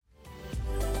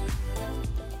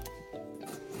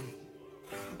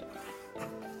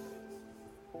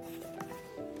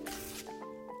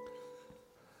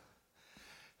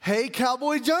Hey,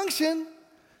 Cowboy Junction.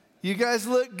 You guys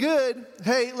look good.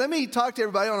 Hey, let me talk to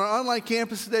everybody on our online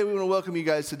campus today. We want to welcome you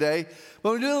guys today, but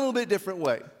we're doing it a little bit different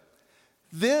way.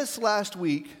 This last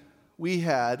week, we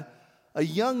had a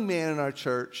young man in our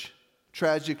church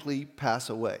tragically pass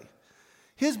away.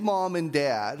 His mom and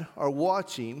dad are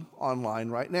watching online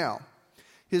right now.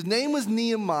 His name was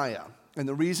Nehemiah, and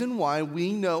the reason why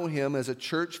we know him as a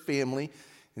church family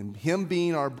and him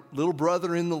being our little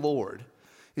brother in the Lord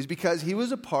is because he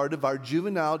was a part of our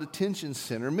juvenile detention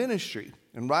center ministry.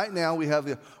 And right now we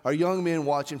have our young men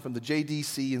watching from the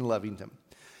JDC in Lovington.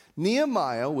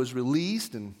 Nehemiah was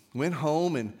released and went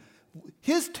home, and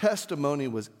his testimony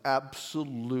was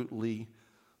absolutely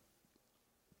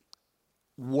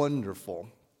wonderful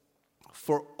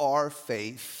for our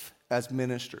faith as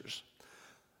ministers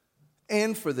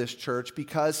and for this church,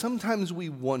 because sometimes we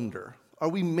wonder, are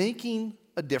we making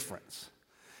a difference?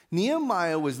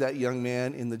 Nehemiah was that young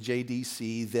man in the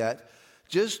JDC that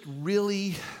just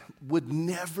really would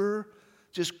never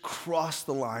just cross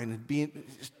the line and be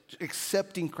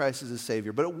accepting Christ as a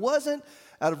Savior. But it wasn't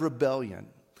out of rebellion.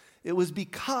 It was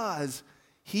because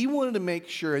he wanted to make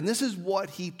sure, and this is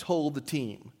what he told the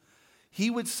team. He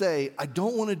would say, I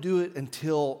don't want to do it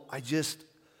until I just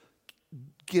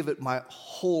give it my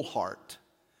whole heart.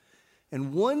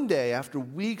 And one day, after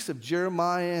weeks of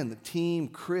Jeremiah and the team,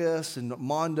 Chris and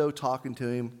Mondo talking to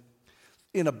him,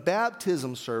 in a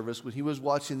baptism service when he was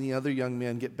watching the other young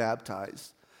men get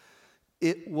baptized,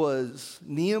 it was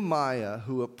Nehemiah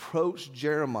who approached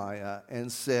Jeremiah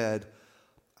and said,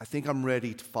 I think I'm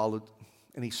ready to follow.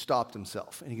 And he stopped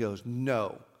himself and he goes,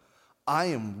 no, I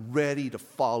am ready to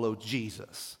follow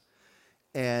Jesus.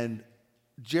 And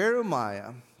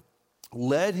Jeremiah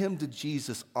led him to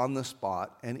Jesus on the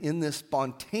spot. And in this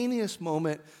spontaneous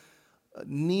moment,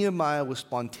 Nehemiah was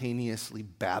spontaneously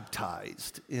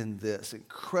baptized in this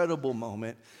incredible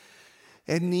moment.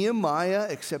 And Nehemiah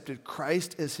accepted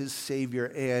Christ as his Savior.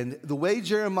 And the way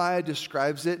Jeremiah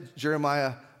describes it,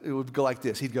 it would go like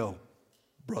this. He'd go,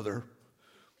 brother,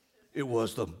 it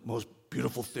was the most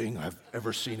beautiful thing I've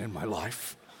ever seen in my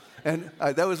life. And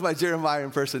that was my Jeremiah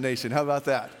impersonation. How about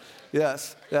that?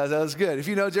 Yes, that was good. If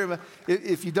you know Jeremiah,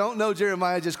 if you don't know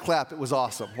Jeremiah, just clap. It was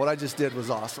awesome. What I just did was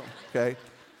awesome, okay?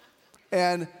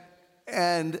 And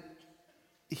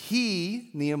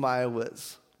Nehemiah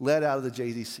was led out of the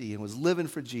JDC and was living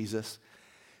for Jesus.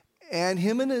 And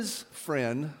him and his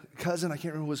cousin, I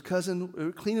can't remember his cousin,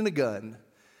 were cleaning a gun,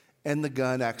 and the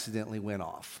gun accidentally went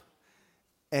off.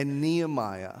 And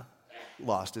Nehemiah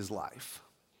lost his life.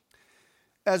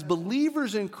 As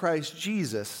believers in Christ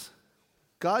Jesus,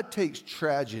 God takes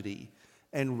tragedy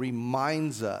and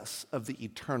reminds us of the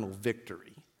eternal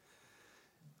victory.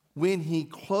 When he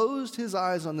closed his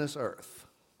eyes on this earth,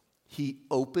 he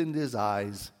opened his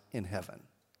eyes in heaven.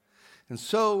 And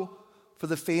so, for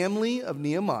the family of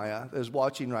Nehemiah that is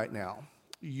watching right now,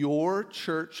 your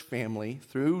church family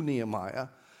through Nehemiah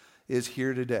is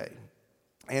here today.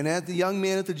 And as the young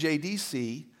man at the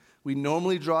JDC, we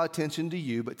normally draw attention to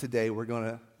you, but today we're going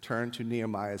to turn to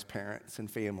Nehemiah's parents and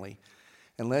family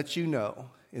and let you know,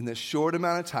 in this short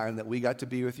amount of time that we got to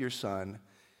be with your son,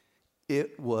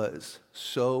 it was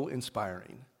so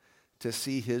inspiring to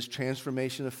see his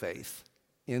transformation of faith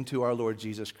into our Lord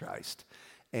Jesus Christ.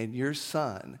 And your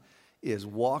son is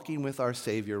walking with our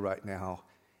Savior right now,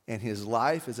 and his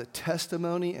life is a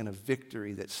testimony and a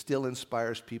victory that still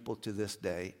inspires people to this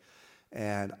day.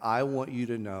 And I want you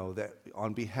to know that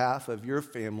on behalf of your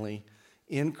family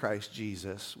in Christ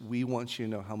Jesus, we want you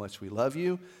to know how much we love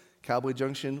you. Cowboy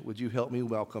Junction, would you help me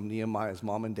welcome Nehemiah's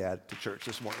mom and dad to church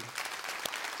this morning?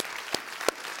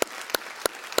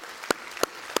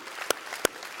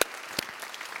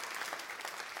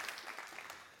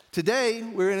 Today,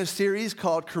 we're in a series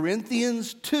called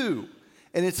Corinthians 2,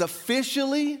 and it's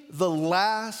officially the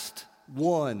last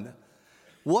one.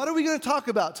 What are we going to talk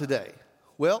about today?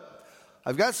 Well,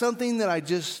 I've got something that I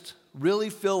just really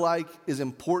feel like is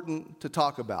important to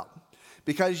talk about.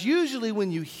 Because usually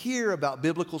when you hear about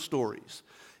biblical stories,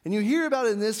 and you hear about,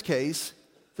 in this case,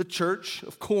 the church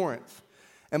of Corinth,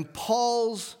 and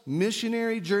Paul's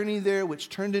missionary journey there, which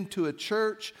turned into a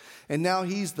church, and now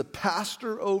he's the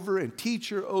pastor over and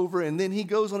teacher over, and then he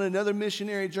goes on another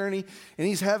missionary journey, and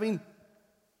he's having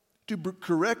to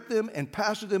correct them and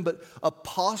pastor them, but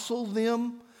apostle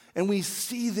them. And we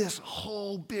see this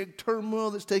whole big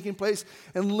turmoil that's taking place.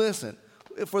 And listen,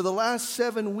 for the last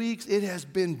 7 weeks, it has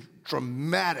been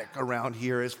dramatic around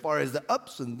here as far as the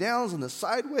ups and downs and the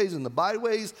sideways and the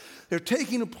byways. They're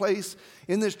taking place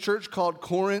in this church called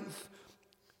Corinth.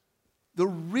 The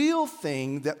real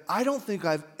thing that I don't think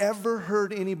I've ever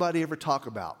heard anybody ever talk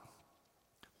about.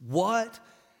 What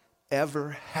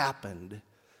ever happened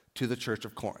to the church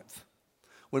of Corinth.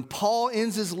 When Paul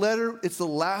ends his letter, it's the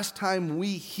last time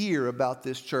we hear about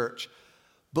this church.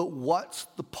 But what's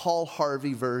the Paul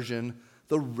Harvey version,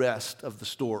 the rest of the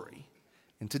story?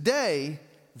 And today,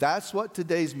 that's what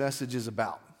today's message is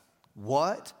about.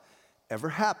 What ever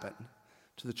happened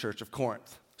to the church of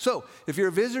Corinth? So, if you're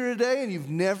a visitor today and you've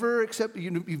never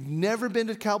been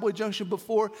to Cowboy Junction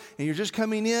before and you're just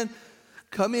coming in,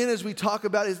 come in as we talk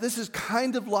about it. This is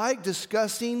kind of like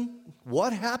discussing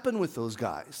what happened with those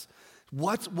guys.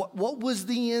 What was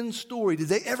the end story? Did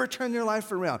they ever turn their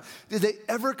life around? Did they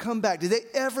ever come back? Did they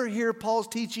ever hear Paul's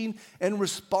teaching and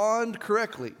respond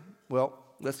correctly? Well,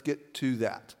 let's get to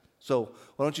that. So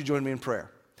why don't you join me in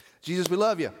prayer? Jesus, we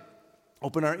love you.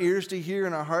 Open our ears to hear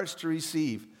and our hearts to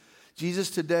receive.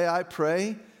 Jesus, today I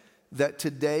pray that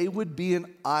today would be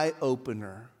an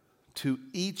eye-opener to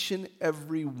each and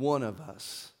every one of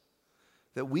us,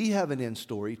 that we have an end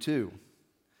story too.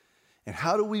 And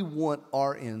how do we want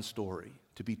our end story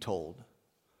to be told?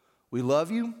 We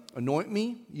love you. Anoint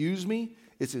me. Use me.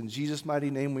 It's in Jesus' mighty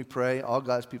name we pray. All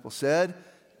God's people said,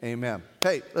 amen.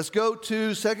 Hey, let's go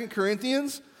to 2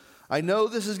 Corinthians. I know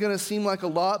this is going to seem like a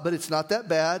lot, but it's not that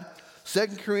bad. 2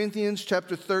 Corinthians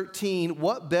chapter 13.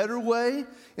 What better way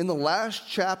in the last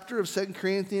chapter of 2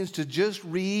 Corinthians to just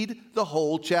read the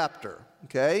whole chapter,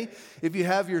 okay? If you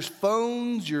have your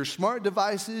phones, your smart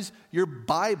devices, your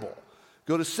Bible,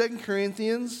 go to 2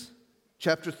 Corinthians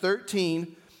chapter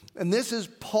 13, and this is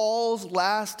Paul's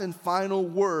last and final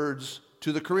words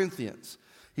to the Corinthians.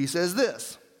 He says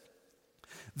this,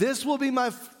 "This will be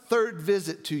my third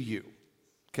visit to you,"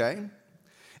 okay?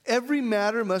 "Every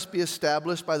matter must be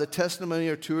established by the testimony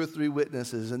of 2 or 3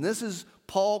 witnesses." And this is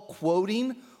Paul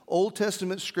quoting Old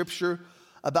Testament scripture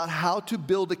about how to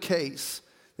build a case,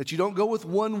 that you don't go with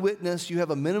one witness, you have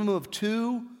a minimum of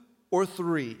 2 or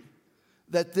 3.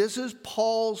 That this is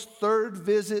Paul's third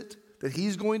visit that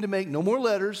he's going to make. No more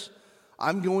letters.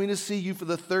 I'm going to see you for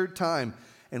the third time,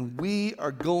 and we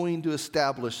are going to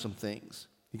establish some things.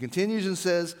 He continues and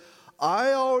says,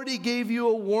 "I already gave you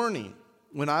a warning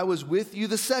when I was with you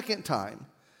the second time.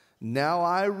 Now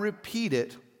I repeat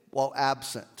it while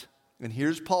absent." And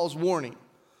here's Paul's warning.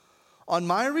 "On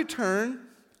my return,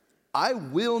 I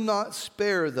will not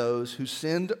spare those who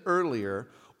sinned earlier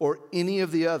or any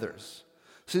of the others.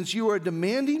 Since you are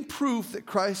demanding proof that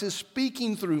Christ is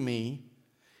speaking through me,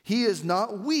 he is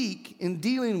not weak in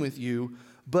dealing with you,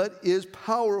 but is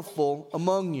powerful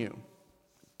among you."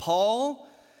 Paul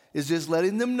is just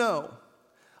letting them know,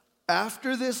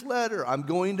 after this letter, I'm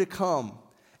going to come,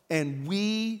 and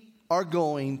we are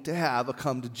going to have a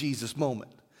come to Jesus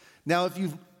moment. Now, if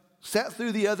you've sat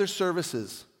through the other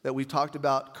services that we talked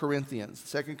about, Corinthians,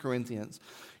 2 Corinthians,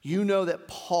 you know that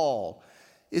Paul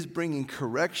is bringing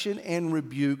correction and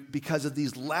rebuke because of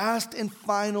these last and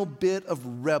final bit of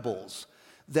rebels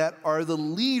that are the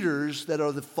leaders, that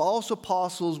are the false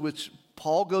apostles, which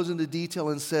Paul goes into detail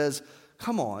and says,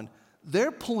 come on,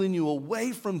 they're pulling you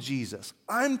away from Jesus.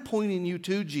 I'm pointing you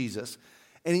to Jesus.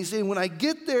 And he's saying, when I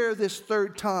get there this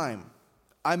third time,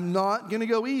 I'm not going to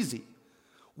go easy.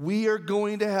 We are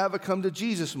going to have a come to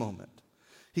Jesus moment.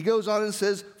 He goes on and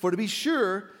says, "For to be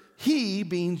sure, he,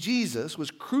 being Jesus,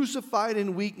 was crucified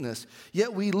in weakness,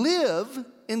 yet we live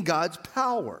in God's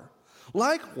power.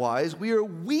 Likewise, we are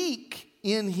weak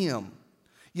in him,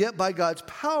 yet by God's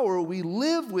power we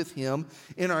live with him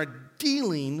in our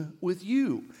dealing with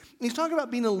you." And he's talking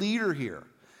about being a leader here.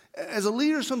 As a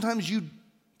leader, sometimes you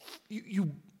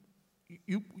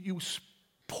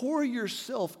pour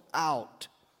yourself out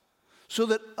so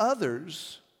that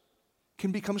others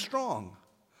can become strong.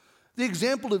 The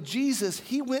example of Jesus,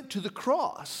 he went to the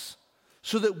cross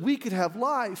so that we could have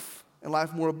life and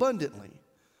life more abundantly.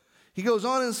 He goes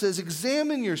on and says,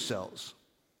 "Examine yourselves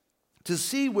to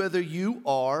see whether you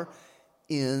are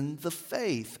in the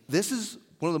faith." This is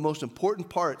one of the most important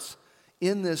parts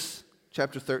in this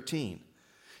chapter 13.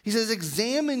 He says,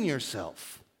 "Examine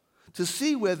yourself to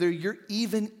see whether you're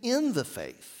even in the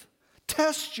faith.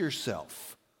 Test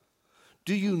yourself.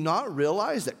 Do you not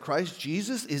realize that Christ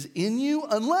Jesus is in you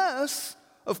unless,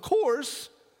 of course,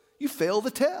 you fail the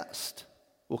test?"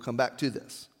 We'll come back to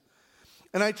this.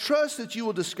 "And I trust that you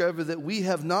will discover that we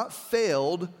have not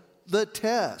failed the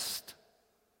test.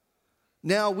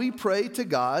 Now we pray to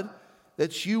God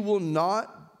that you will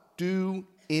not do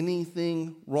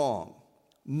anything wrong,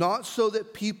 not so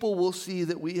that people will see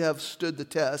that we have stood the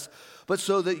test, but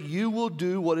so that you will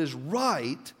do what is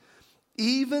right,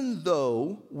 even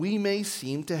though we may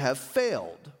seem to have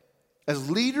failed." As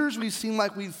leaders, we seem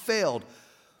like we've failed.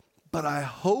 But I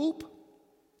hope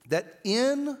that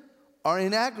in our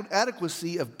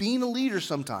inadequacy of being a leader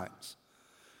sometimes,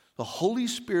 the Holy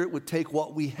Spirit would take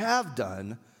what we have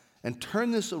done and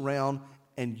turn this around,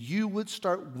 and you would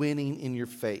start winning in your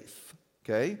faith,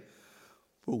 okay?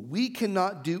 For we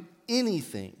cannot do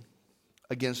anything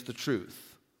against the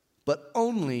truth, but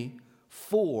only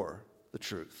for the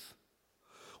truth.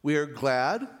 We are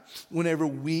glad whenever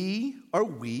we are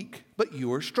weak, but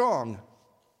you are strong.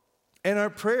 And our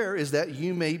prayer is that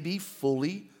you may be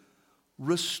fully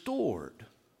restored.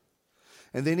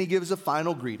 And then he gives a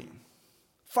final greeting.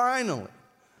 Finally,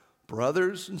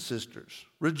 brothers and sisters,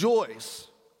 rejoice.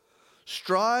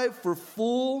 Strive for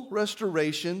full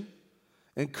restoration.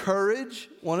 Encourage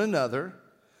one another.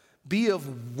 Be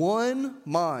of one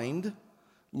mind.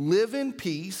 Live in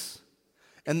peace.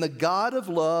 And the God of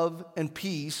love and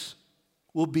peace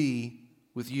will be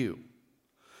with you.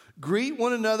 Greet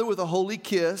one another with a holy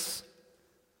kiss.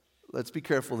 Let's be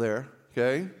careful there,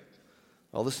 okay?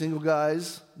 All the single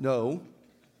guys, no.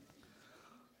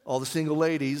 All the single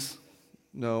ladies,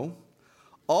 no.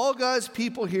 All God's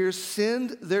people here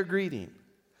send their greeting.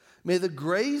 May the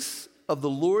grace of the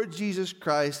Lord Jesus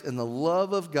Christ and the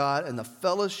love of God and the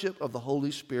fellowship of the Holy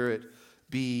Spirit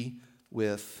be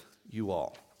with you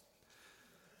all.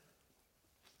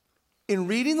 In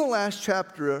reading the last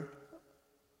chapter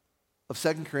of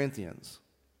 2 Corinthians,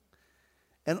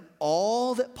 and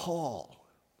all that Paul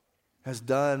has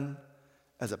done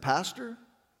as a pastor,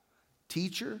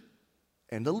 teacher,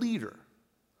 and a leader,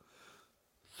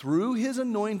 through his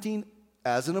anointing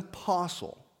as an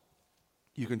apostle,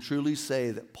 you can truly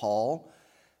say that Paul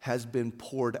has been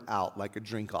poured out like a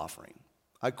drink offering.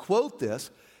 I quote this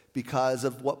because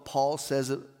of what Paul says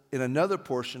in another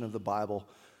portion of the Bible,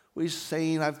 where he's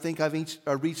saying, I think I've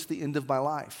reached the end of my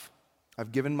life.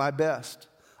 I've given my best.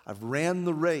 I've ran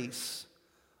the race.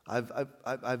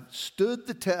 I've stood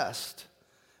the test.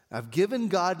 I've given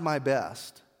God my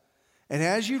best. And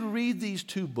as you read these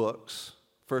two books,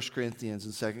 1 Corinthians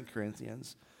and 2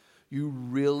 Corinthians, you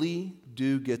really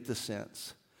do get the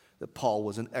sense that Paul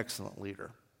was an excellent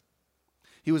leader.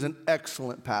 He was an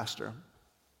excellent pastor.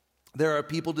 There are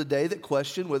people today that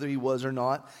question whether he was or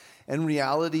not. And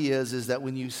reality is that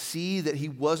when you see that he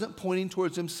wasn't pointing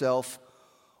towards himself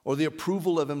or the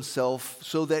approval of himself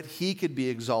so that he could be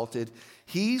exalted,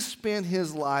 he spent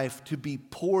his life to be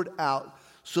poured out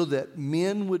so that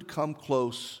men would come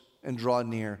close and draw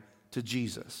near to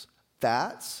Jesus.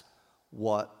 That's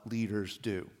what leaders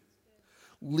do.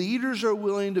 Leaders are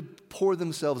willing to pour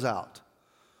themselves out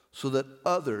so that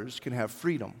others can have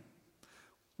freedom.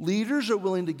 Leaders are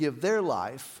willing to give their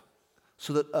life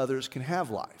so that others can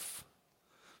have life.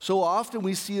 So often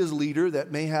we see as leader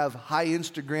that may have high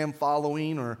Instagram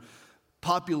following or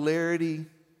popularity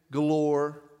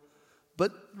galore,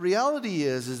 but reality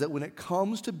is that when it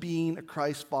comes to being a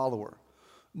Christ follower,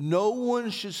 no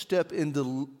one should step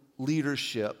into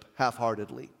leadership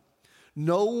half-heartedly.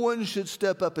 No one should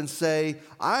step up and say,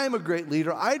 I'm a great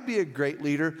leader, I'd be a great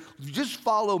leader, just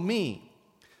follow me.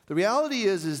 The reality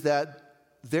is that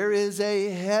there is a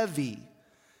heavy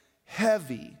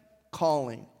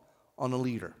calling on a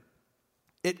leader.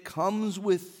 It comes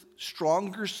with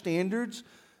stronger standards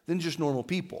than just normal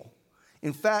people.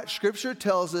 In fact, Scripture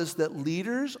tells us that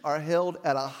leaders are held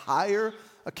at a higher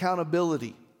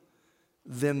accountability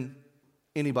than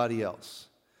anybody else.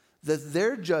 That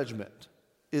their judgment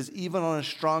is even on a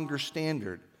stronger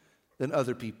standard than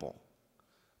other people.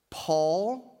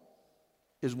 Paul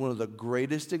is one of the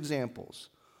greatest examples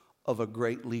of a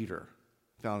great leader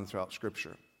found throughout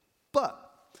Scripture. But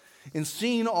in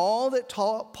seeing all that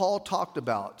Paul talked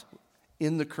about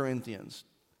in the Corinthians,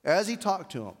 as he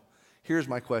talked to them, here's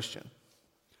my question.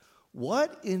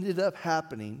 What ended up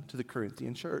happening to the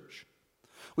Corinthian church?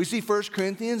 We see 1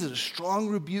 Corinthians as a strong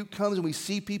rebuke comes, and we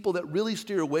see people that really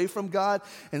steer away from God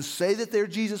and say that they're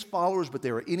Jesus followers, but they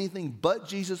are anything but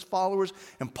Jesus followers.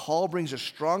 And Paul brings a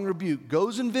strong rebuke,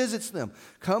 goes and visits them,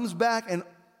 comes back, and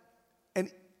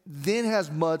then has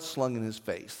mud slung in his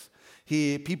face.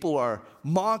 People are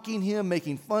mocking him,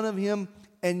 making fun of him,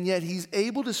 and yet he's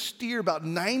able to steer about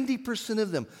 90%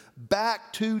 of them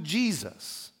back to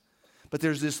Jesus. But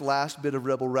there's this last bit of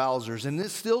rebel rousers, and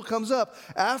this still comes up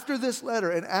after this letter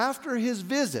and after his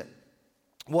visit.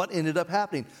 What ended up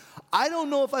happening? I don't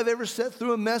know if I've ever sat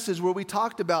through a message where we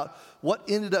talked about what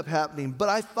ended up happening, but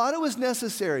I thought it was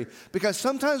necessary because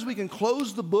sometimes we can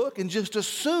close the book and just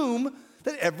assume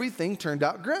that everything turned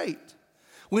out great.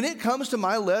 When it comes to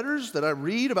my letters that I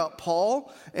read about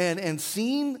Paul and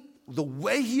seeing the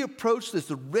way he approached this,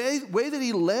 the way that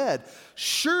he led,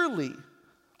 surely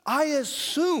I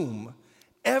assume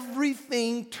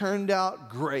everything turned out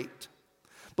great.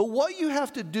 But what you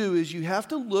have to do is you have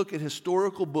to look at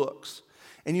historical books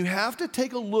and you have to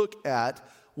take a look at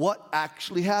what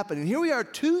actually happened. And here we are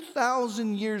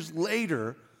 2,000 years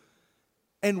later,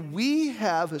 and we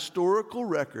have historical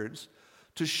records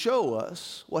to show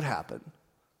us what happened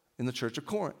in the church of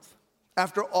Corinth.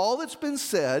 After all that's been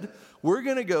said, we're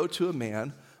going to go to a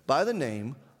man by the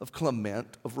name of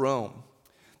Clement of Rome.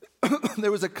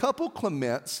 There was a couple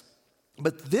Clements,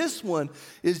 but this one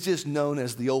is just known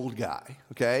as the old guy,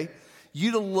 okay?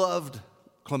 You'd have loved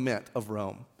Clement of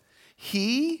Rome.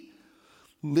 He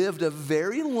lived a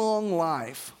very long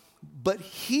life, but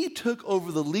he took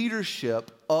over the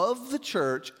leadership of the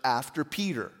church after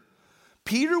Peter.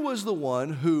 Peter was the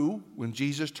one who, when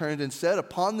Jesus turned and said,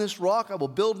 "Upon this rock I will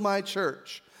build my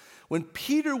church." When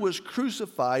Peter was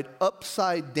crucified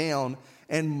upside down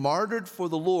and martyred for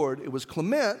the Lord, it was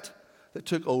Clement that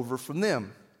took over from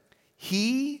them.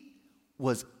 He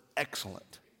was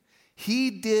excellent. He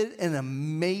did an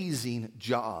amazing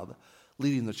job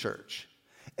leading the church.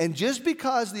 And just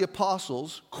because the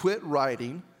apostles quit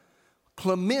writing,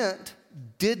 Clement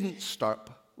didn't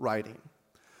stop writing.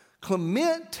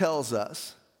 Clement tells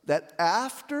us that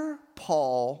after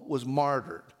Paul was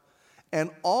martyred,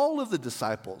 and all of the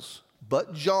disciples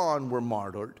but John were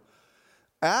martyred,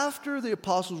 after the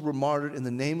apostles were martyred in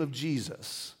the name of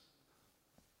Jesus,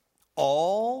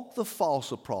 all the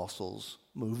false apostles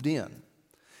moved in.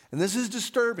 And this is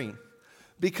disturbing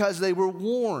because they were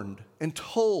warned and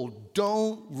told,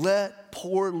 don't let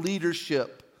poor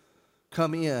leadership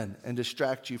come in and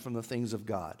distract you from the things of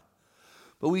God.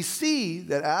 But we see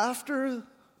that after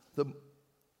the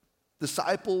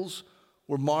disciples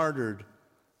were martyred,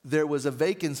 there was a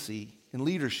vacancy in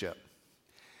leadership.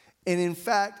 And in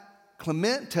fact,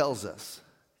 Clement tells us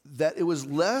that it was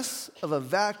less of a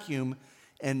vacuum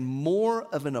and more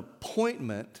of an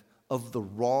appointment of the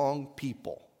wrong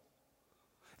people.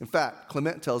 In fact,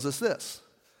 Clement tells us this,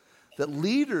 that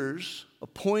leaders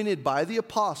appointed by the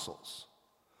apostles,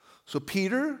 so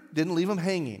Peter didn't leave them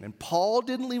hanging, and Paul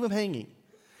didn't leave them hanging.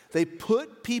 They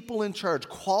put people in charge,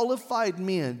 qualified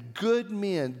men, good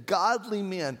men, godly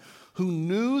men who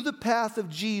knew the path of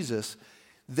Jesus.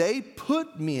 They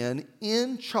put men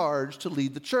in charge to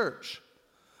lead the church.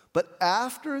 But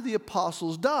after the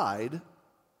apostles died,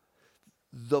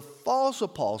 the false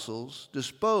apostles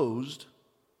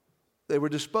were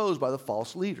disposed by the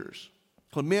false leaders.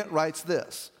 Clement writes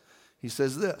this. He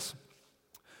says this,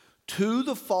 to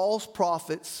the false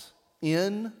prophets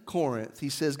in Corinth, he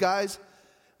says, guys,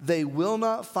 they will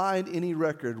not find any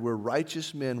record where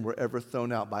righteous men were ever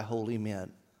thrown out by holy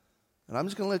men. And I'm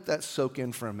just going to let that soak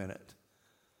in for a minute.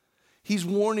 He's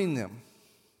warning them.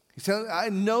 He's telling them, I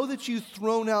know that you've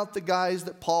thrown out the guys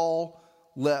that Paul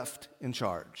left in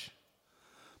charge.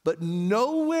 But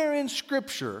nowhere in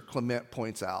Scripture, Clement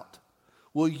points out,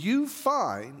 will you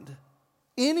find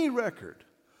any record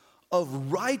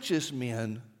of righteous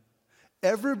men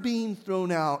ever being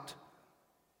thrown out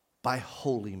by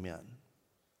holy men.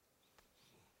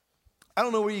 I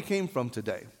don't know where you came from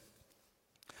today.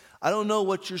 I don't know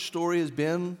what your story has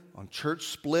been on church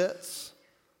splits.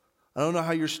 I don't know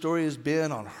how your story has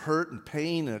been on hurt and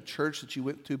pain in a church that you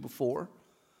went to before.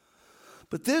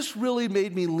 But this really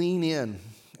made me lean in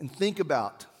and think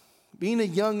about being a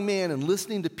young man and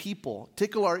listening to people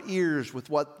tickle our ears with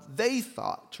what they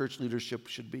thought church leadership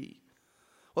should be,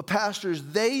 what pastors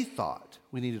they thought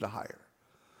we needed to hire,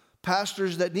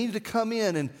 pastors that needed to come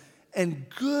in and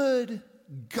good,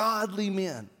 godly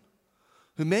men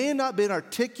who may have not been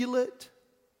articulate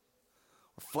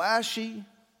or flashy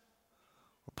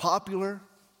or popular.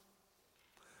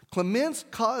 Clements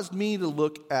caused me to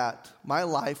look at my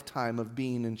lifetime of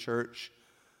being in church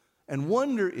and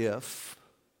wonder if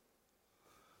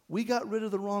we got rid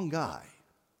of the wrong guy.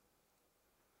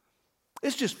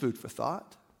 It's just food for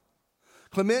thought.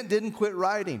 Clement didn't quit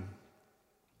writing.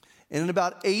 And in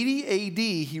about 80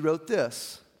 AD, he wrote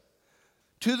this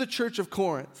to the church of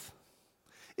Corinth.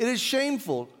 It is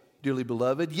shameful, dearly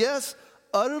beloved, yes,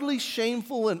 utterly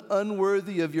shameful and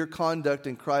unworthy of your conduct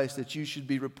in Christ that you should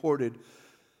be reported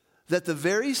that the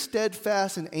very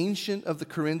steadfast and ancient of the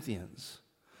Corinthians,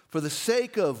 for the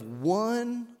sake of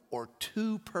one or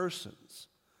two persons,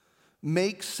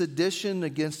 make sedition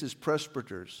against his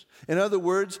presbyters. In other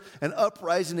words, an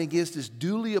uprising against his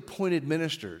duly appointed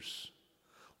ministers.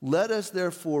 Let us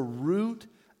therefore root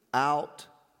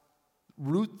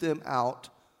them out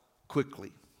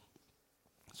quickly.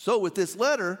 So with this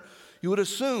letter, you would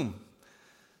assume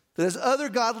that as other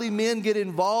godly men get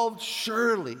involved,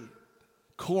 surely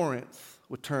Corinth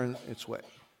would turn its way.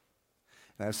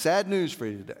 And I have sad news for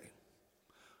you today.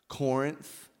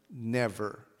 Corinth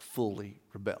never fully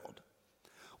rebelled.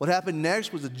 What happened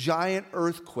next was a giant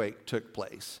earthquake took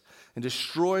place and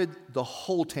destroyed the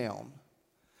whole town.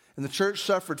 And the church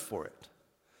suffered for it.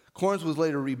 Corinth was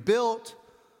later rebuilt.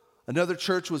 Another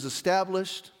church was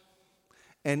established.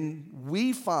 And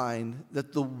we find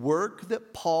that the work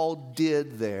that Paul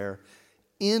did there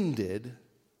ended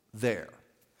there.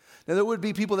 Now, there would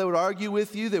be people that would argue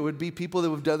with you. There would be people that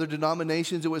would have other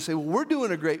denominations that would say, well, we're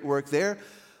doing a great work there.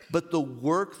 But the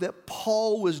work that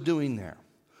Paul was doing there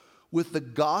with the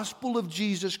gospel of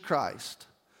Jesus Christ,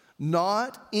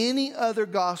 not any other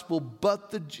gospel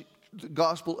but the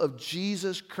gospel of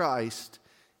Jesus Christ,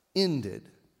 ended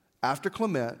after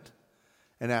Clement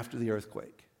and after the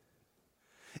earthquake.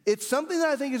 It's something that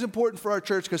I think is important for our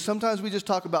church because sometimes we just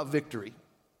talk about victory.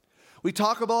 We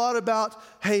talk a lot about,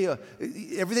 hey,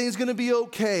 everything's going to be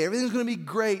okay. Everything's going to be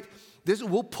great.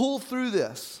 We'll pull through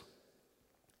this.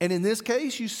 And in this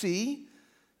case, you see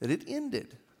that it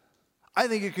ended. I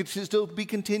think it could still be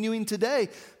continuing today,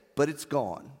 but it's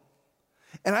gone.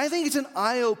 And I think it's an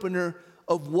eye-opener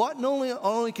of what not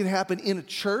only can happen in a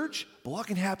church, but what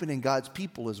can happen in God's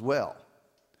people as well.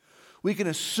 We can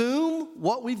assume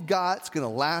what we've got is going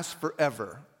to last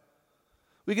forever.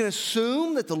 We can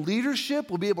assume that the leadership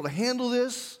will be able to handle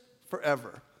this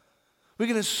forever. We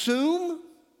can assume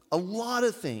a lot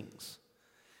of things.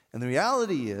 And the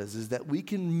reality is that we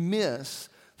can miss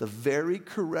the very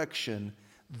correction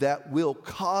that will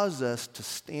cause us to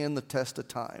stand the test of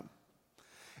time.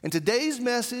 And today's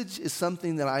message is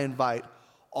something that I invite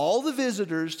all the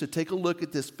visitors to take a look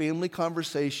at this family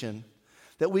conversation,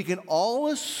 that we can all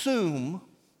assume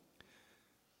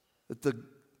that the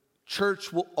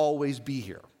church will always be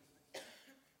here.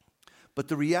 But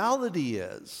the reality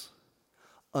is,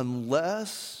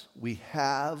 unless we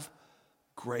have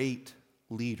great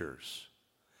leaders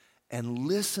and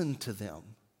listen to them,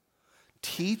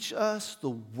 teach us the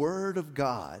Word of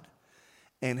God,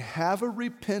 and have a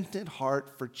repentant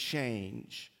heart for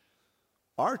change,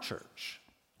 our church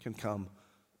can come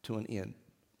to an end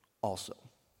also.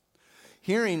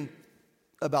 Hearing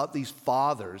about these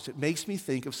fathers, it makes me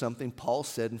think of something Paul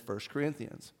said in 1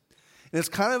 Corinthians. And it's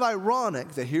kind of ironic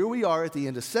that here we are at the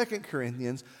end of 2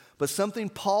 Corinthians, but something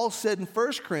Paul said in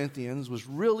 1 Corinthians was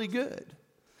really good.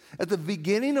 At the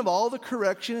beginning of all the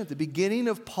correction, at the beginning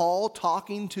of Paul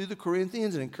talking to the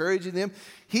Corinthians and encouraging them,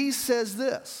 he says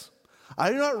this: I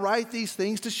do not write these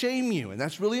things to shame you. And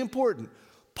that's really important.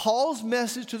 Paul's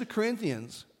message to the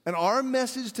Corinthians and our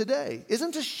message today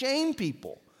isn't to shame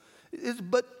people,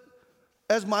 but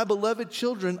as my beloved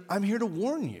children, I'm here to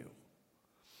warn you.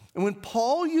 And when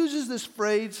Paul uses this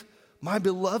phrase, my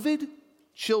beloved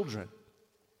children,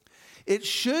 it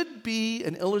should be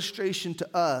an illustration to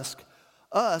us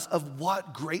of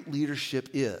what great leadership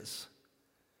is.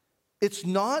 It's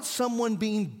not someone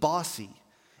being bossy.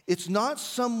 It's not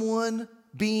someone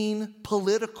being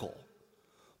political.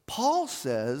 Paul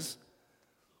says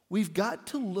we've got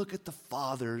to look at the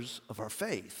fathers of our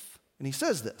faith. And he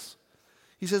says this.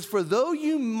 He says, for though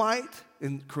you might,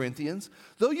 in Corinthians,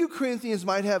 though you Corinthians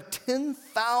might have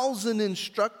 10,000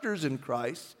 instructors in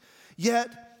Christ, yet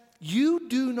you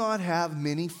do not have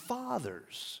many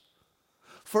fathers.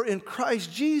 For in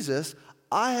Christ Jesus,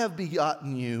 I have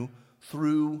begotten you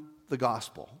through the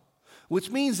gospel.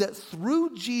 Which means that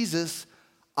through Jesus,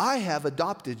 I have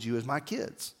adopted you as my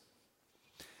kids.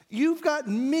 You've got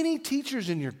many teachers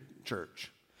in your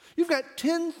church. You've got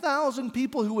 10,000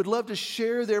 people who would love to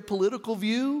share their political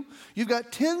view. You've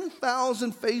got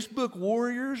 10,000 Facebook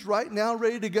warriors right now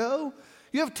ready to go.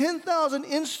 You have 10,000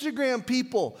 Instagram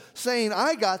people saying,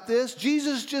 I got this.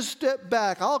 Jesus just stepped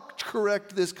back. I'll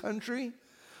correct this country.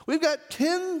 We've got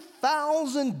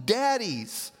 10,000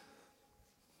 daddies.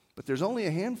 But there's only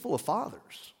a handful of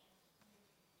fathers.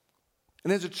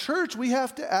 And as a church, we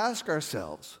have to ask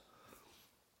ourselves,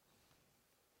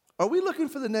 are we looking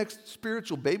for the next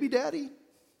spiritual baby daddy?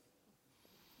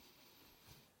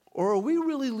 Or are we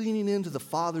really leaning into the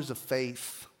fathers of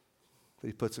faith that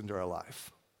he puts into our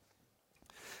life?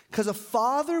 Because a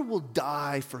father will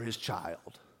die for his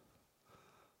child,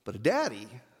 but a daddy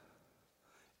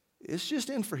is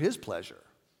just in for his pleasure.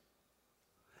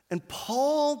 And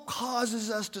Paul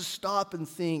causes us to stop and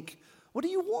think, what do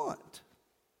you want?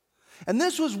 And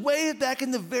this was way back in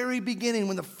the very beginning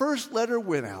when the first letter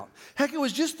went out. Heck, it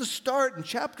was just the start in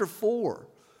chapter 4.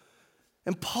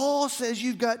 And Paul says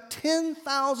you've got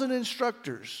 10,000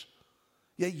 instructors,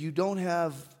 yet you don't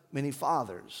have many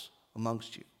fathers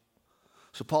amongst you.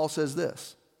 So Paul says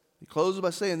this. He closes by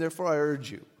saying, therefore I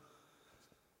urge you,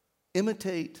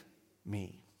 imitate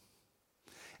me.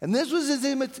 And this was his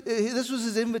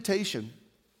invitation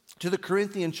to the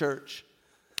Corinthian church.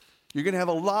 You're going to have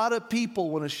a lot of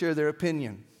people want to share their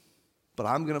opinion, but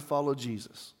I'm going to follow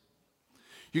Jesus.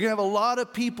 You're going to have a lot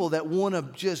of people that want to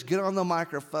just get on the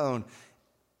microphone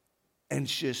and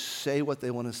just say what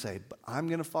they want to say. But I'm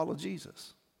going to follow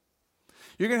Jesus.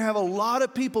 You're going to have a lot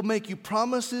of people make you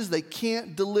promises they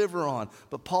can't deliver on.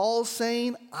 But Paul's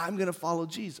saying, I'm going to follow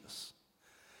Jesus.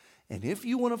 And if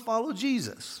you want to follow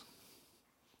Jesus,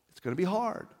 it's going to be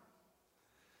hard.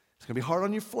 It's going to be hard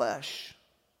on your flesh.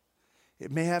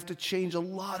 It may have to change a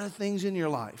lot of things in your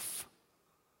life.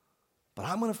 But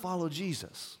I'm going to follow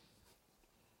Jesus.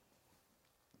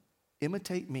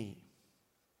 Imitate me.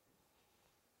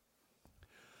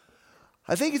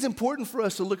 I think it's important for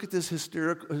us to look at this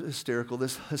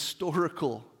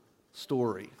historical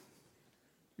story.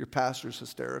 Your pastor's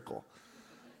hysterical.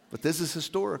 But this is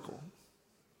historical.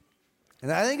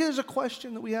 And I think there's a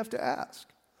question that we have to ask.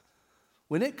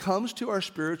 When it comes to our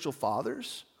spiritual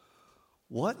fathers,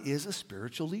 what is a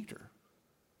spiritual leader?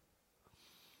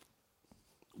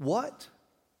 What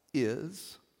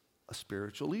is a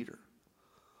spiritual leader?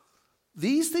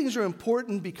 These things are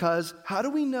important because how do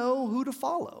we know who to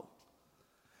follow?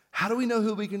 How do we know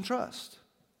who we can trust?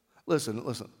 Listen.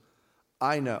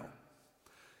 I know.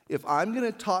 If I'm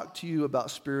going to talk to you about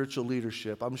spiritual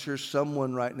leadership, I'm sure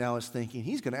someone right now is thinking,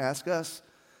 he's going to ask us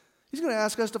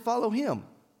to follow him.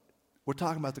 We're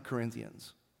talking about the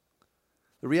Corinthians.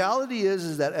 The reality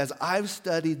is that as I've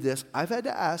studied this, I've had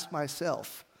to ask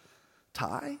myself,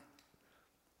 Ty,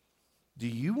 do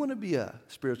you want to be a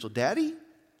spiritual daddy?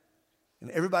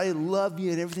 And everybody love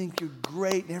you and everything, you're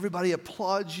great, and everybody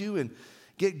applauds you and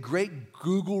get great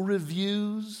Google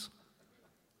reviews?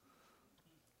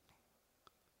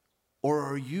 Or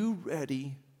are you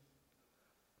ready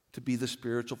to be the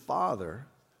spiritual father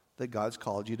that God's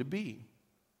called you to be?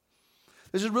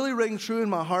 This is really ringing true in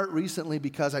my heart recently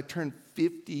because I turned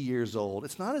 50 years old.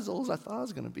 It's not as old as I thought I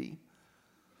was going to be.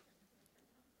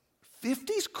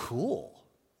 50's cool.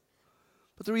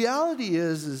 But the reality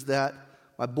is that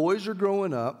my boys are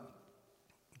growing up.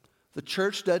 The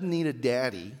church doesn't need a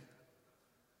daddy.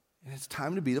 And it's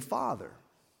time to be the father.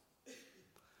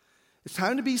 It's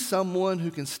time to be someone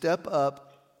who can step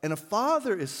up. And a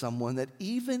father is someone that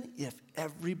even if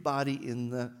everybody in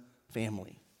the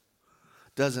family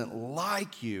doesn't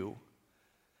like you,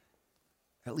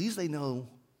 at least they know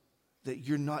that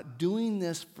you're not doing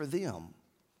this for them.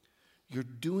 You're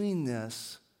doing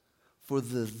this for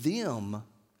the them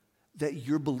that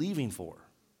you're believing for.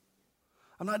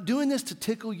 I'm not doing this to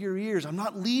tickle your ears. I'm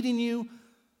not leading you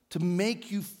to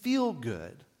make you feel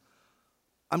good.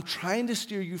 I'm trying to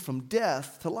steer you from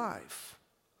death to life.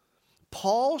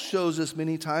 Paul shows us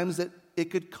many times that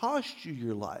it could cost you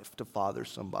your life to father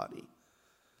somebody.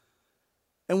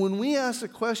 And when we ask the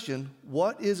question,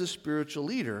 what is a spiritual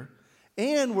leader?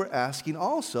 And we're asking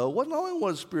also, not only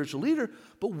what is a spiritual leader,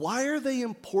 but why are they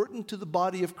important to the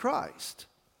body of Christ?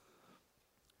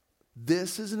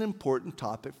 This is an important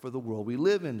topic for the world we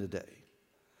live in today.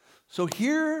 So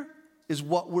here is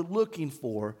what we're looking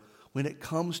for when it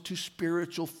comes to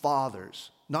spiritual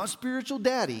fathers. Not spiritual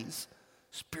daddies,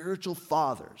 spiritual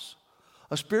fathers.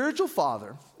 A spiritual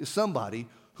father is somebody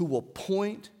who will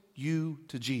point you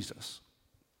to Jesus.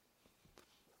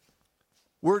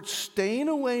 We're staying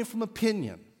away from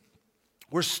opinion.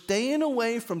 We're staying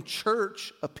away from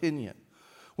church opinion.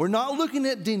 We're not looking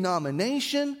at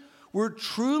denomination. We're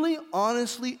truly,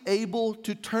 honestly able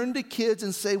to turn to kids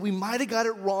and say, we might have got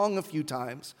it wrong a few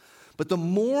times. But the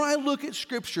more I look at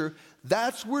Scripture,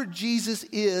 that's where Jesus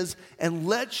is, and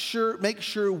let's make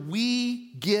sure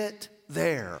we get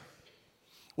there.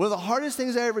 One of the hardest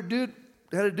things I ever had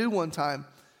to do one time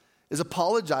is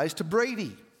apologize to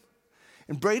Brady.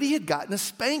 And Brady had gotten a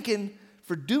spanking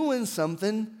for doing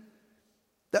something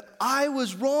that I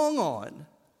was wrong on.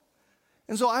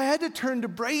 And so I had to turn to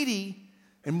Brady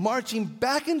and march him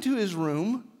back into his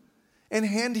room and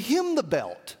hand him the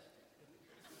belt.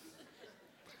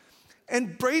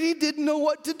 And Brady didn't know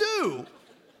what to do.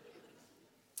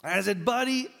 I said,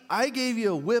 buddy, I gave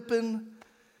you a whipping,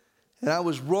 and I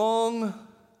was wrong,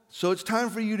 so it's time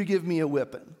for you to give me a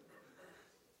whipping.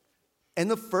 And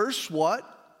the first swat,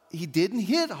 he didn't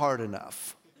hit hard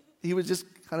enough. He was just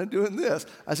kind of doing this.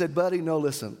 I said, buddy, no,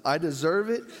 listen, I deserve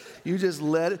it. You just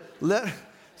let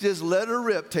her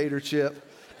rip, Tater Chip.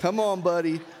 Come on,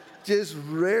 buddy. Just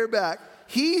rear back.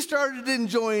 He started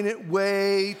enjoying it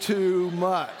way too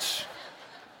much.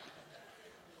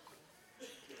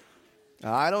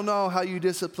 Now, I don't know how you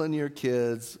discipline your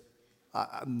kids.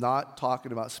 I'm not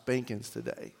talking about spankings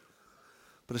today.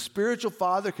 But a spiritual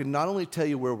father can not only tell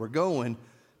you where we're going,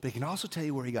 but he can also tell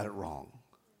you where he got it wrong.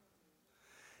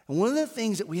 And one of the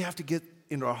things that we have to get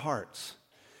into our hearts,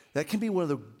 that can be one of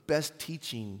the best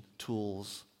teaching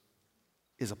tools,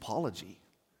 is apology.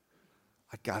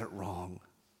 I got it wrong.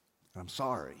 I'm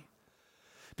sorry.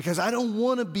 Because I don't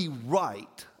want to be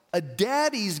right. A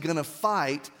daddy's going to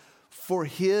fight for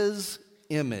his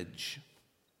image,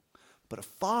 but a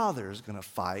father is going to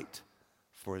fight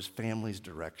for his family's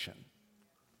direction.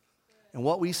 And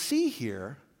what we see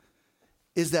here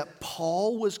is that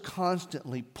Paul was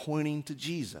constantly pointing to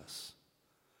Jesus.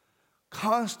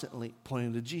 Constantly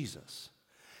pointing to Jesus.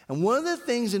 And one of the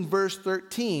things in verse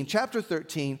 13, chapter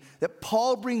 13, that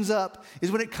Paul brings up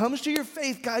is when it comes to your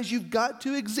faith, guys, you've got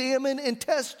to examine and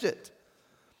test it.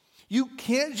 You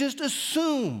can't just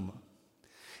assume.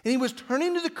 And he was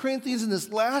turning to the Corinthians in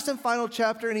this last and final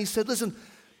chapter, and he said, listen,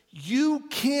 you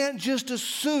can't just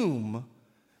assume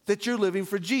that you're living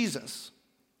for Jesus.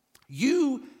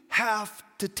 You have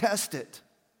to test it.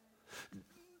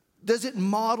 Does it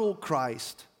model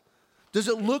Christ? Does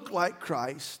it look like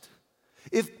Christ?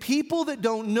 If people that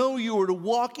don't know you were to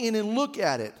walk in and look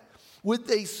at it, would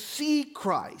they see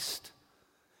Christ?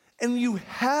 And you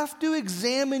have to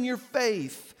examine your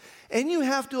faith, and you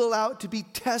have to allow it to be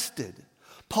tested.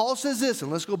 Paul says this,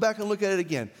 and let's go back and look at it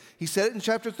again. He said it in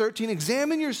chapter 13,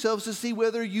 examine yourselves to see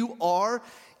whether you are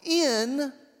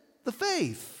in the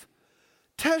faith.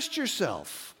 Test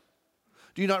yourself.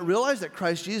 Do you not realize that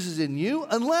Christ Jesus is in you?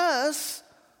 Unless,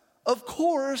 of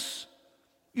course,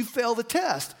 you fail the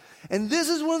test. And this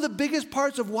is one of the biggest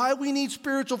parts of why we need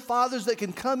spiritual fathers that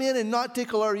can come in and not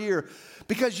tickle our ear.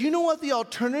 Because you know what the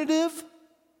alternative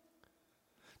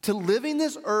to living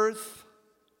this earth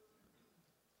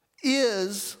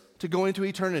is to going to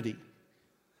eternity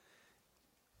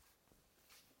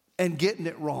and getting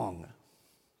it wrong.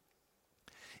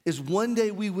 Is one day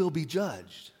we will be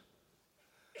judged.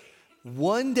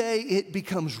 One day it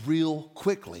becomes real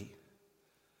quickly.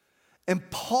 And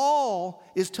Paul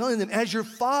is telling them, as your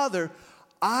father,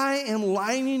 I am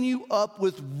lining you up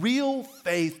with real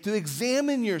faith to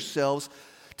examine yourselves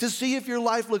to see if your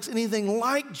life looks anything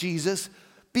like Jesus,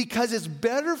 because it's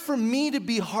better for me to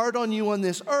be hard on you on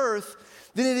this earth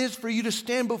than it is for you to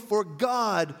stand before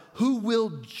God who will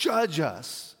judge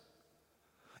us.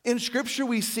 In Scripture,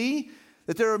 we see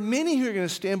that there are many who are going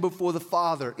to stand before the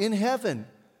Father in heaven.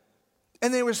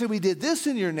 And they were saying, we did this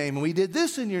in your name, and we did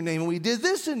this in your name, and we did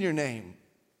this in your name.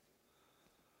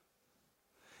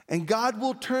 And God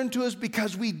will turn to us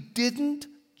because we didn't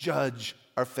judge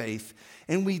our faith,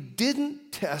 and we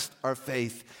didn't test our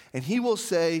faith. And he will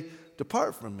say,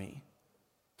 depart from me,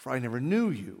 for I never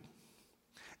knew you.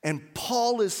 And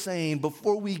Paul is saying,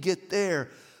 before we get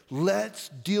there, let's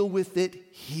deal with it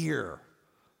here.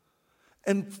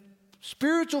 And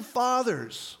spiritual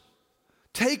fathers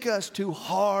take us to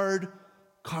hard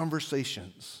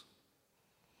conversations.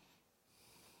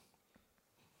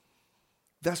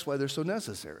 That's why they're so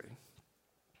necessary.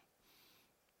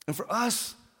 And for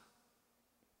us,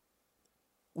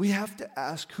 we have to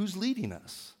ask who's leading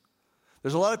us.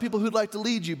 There's a lot of people who'd like to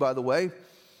lead you, by the way.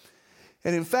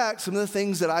 And in fact, some of the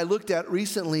things that I looked at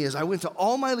recently is I went to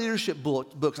all my leadership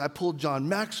books. I pulled John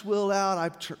Maxwell out. I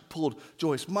pulled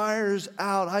Joyce Myers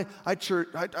out. I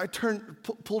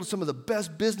pulled some of the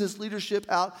best business leadership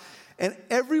out. And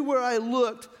everywhere I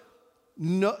looked,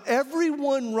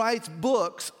 everyone writes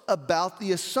books about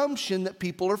the assumption that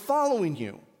people are following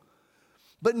you.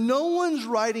 But no one's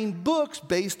writing books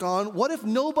based on, what if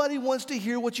nobody wants to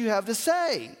hear what you have to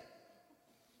say?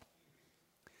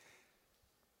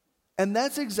 And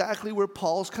that's exactly where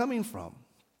Paul's coming from.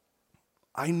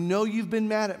 I know you've been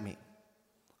mad at me.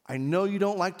 I know you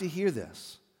don't like to hear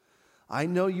this. I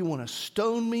know you want to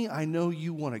stone me. I know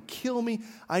you want to kill me.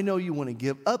 I know you want to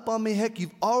give up on me. Heck,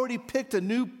 you've already picked a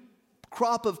new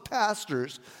crop of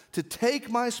pastors to take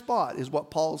my spot, is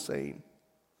what Paul's saying.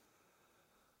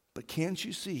 But can't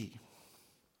you see?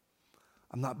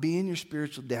 I'm not being your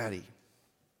spiritual daddy.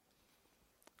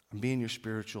 I'm being your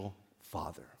spiritual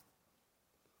father.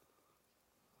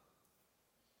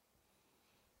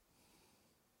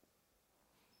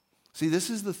 See, this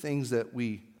is the things that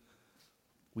we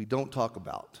don't talk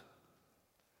about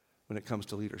when it comes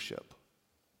to leadership.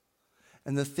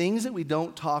 And the things that we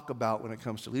don't talk about when it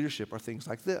comes to leadership are things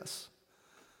like this.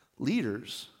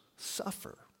 Leaders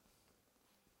suffer.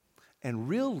 And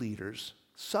real leaders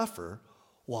suffer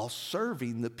while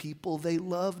serving the people they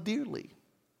love dearly.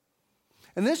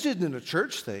 And this isn't a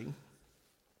church thing,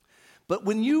 but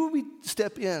when you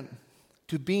step in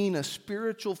to being a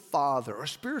spiritual father or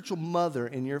spiritual mother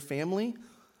in your family,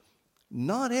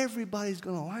 not everybody's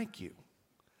going to like you.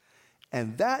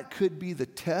 And that could be the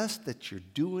test that you're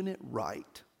doing it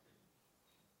right.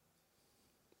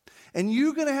 And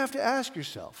you're going to have to ask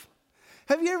yourself,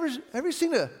 have you ever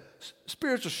seen a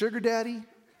spiritual sugar daddy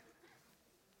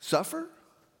suffer?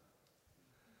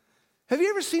 Have you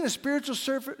ever seen a spiritual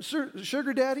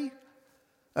sugar daddy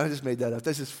I just made that up.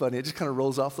 That's just funny. It just kind of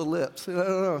rolls off the lips. I don't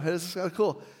know. It's kind of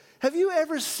cool. Have you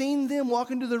ever seen them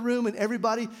walk into the room and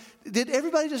did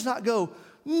everybody just not go,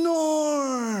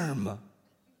 Norm?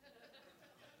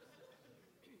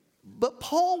 But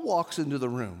Paul walks into the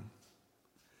room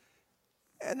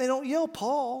and they don't yell,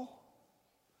 Paul.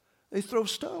 They throw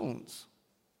stones.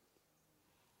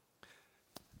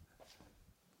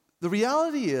 The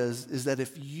reality is that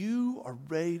if you are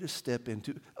ready to step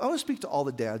into, I want to speak to all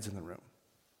the dads in the room.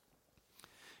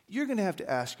 You're going to have to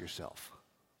ask yourself,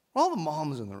 all the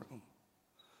moms in the room,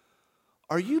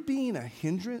 are you being a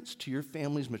hindrance to your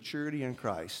family's maturity in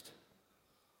Christ,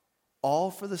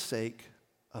 all for the sake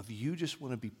of you just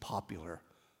want to be popular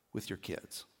with your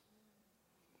kids?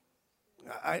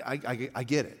 I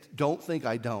get it. Don't think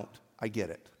I don't. I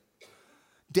get it.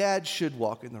 Dad should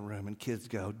walk in the room and kids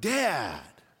go, Dad.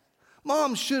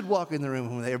 Mom should walk in the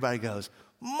room when everybody goes,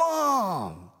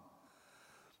 Mom.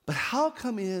 But how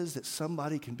come it is that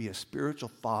somebody can be a spiritual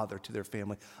father to their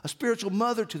family, a spiritual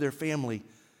mother to their family,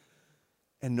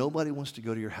 and nobody wants to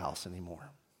go to your house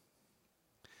anymore?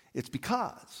 It's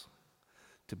because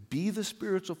to be the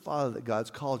spiritual father that God's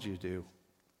called you to do,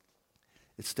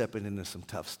 it's stepping into some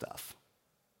tough stuff.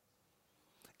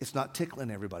 It's not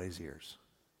tickling everybody's ears.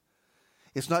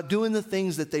 It's not doing the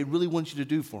things that they really want you to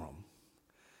do for them.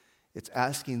 It's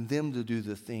asking them to do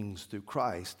the things through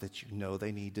Christ that you know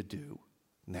they need to do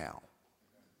now.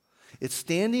 It's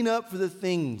standing up for the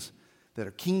things that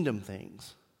are kingdom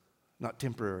things, not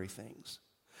temporary things.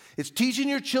 It's teaching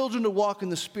your children to walk in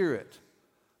the Spirit,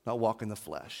 not walk in the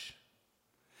flesh.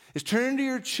 It's turning to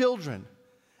your children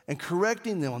and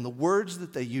correcting them on the words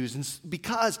that they use, and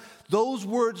because those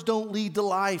words don't lead to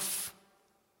life.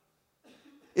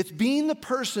 It's being the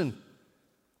person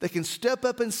that can step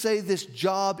up and say, this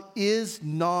job is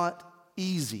not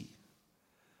easy,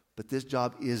 but this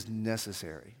job is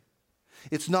necessary.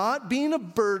 It's not being a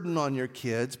burden on your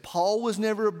kids. Paul was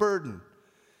never a burden.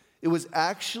 It was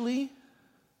actually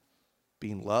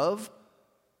being love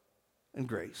and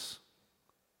grace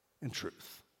and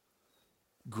truth.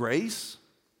 Grace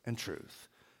and truth.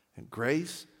 And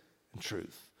grace and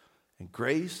truth. And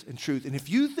grace and truth. And if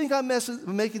you think I'm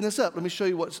making this up, let me show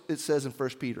you what it says in 1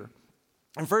 Peter.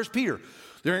 In 1 Peter,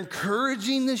 they're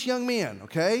encouraging this young man,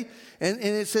 okay? And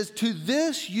it says, to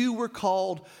this you were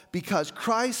called because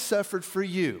Christ suffered for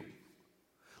you,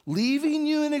 leaving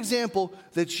you an example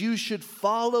that you should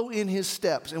follow in his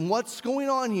steps. And what's going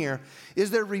on here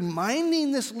is they're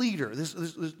reminding this leader,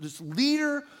 this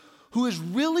leader who is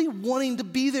really wanting to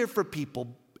be there for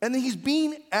people, and he's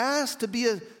being asked to be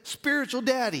a spiritual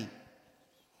daddy.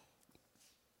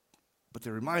 But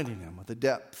they're reminding him of the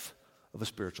depth of a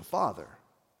spiritual father.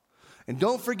 And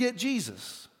don't forget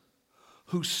Jesus,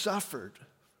 who suffered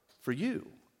for you,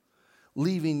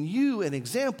 leaving you an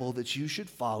example that you should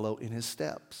follow in his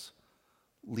steps.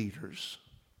 Leaders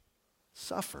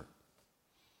suffer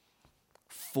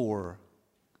for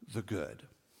the good.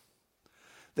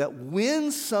 That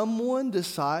when someone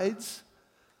decides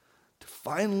to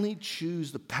finally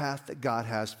choose the path that God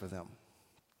has for them,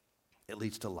 it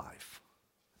leads to life.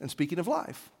 And speaking of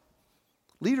life,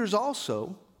 leaders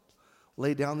also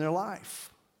lay down their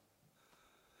life.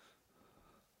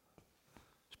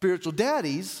 Spiritual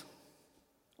daddies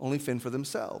only fend for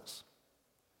themselves.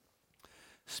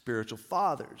 Spiritual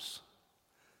fathers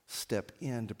step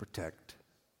in to protect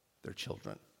their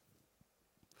children.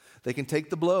 They can take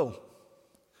the blow.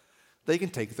 They can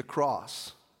take the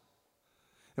cross.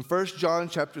 In 1 John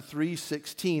chapter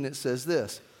 3:16, it says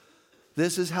this.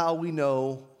 This is how we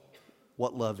know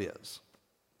what love is.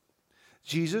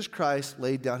 Jesus Christ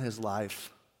laid down his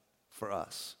life for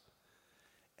us.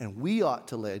 And we ought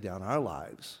to lay down our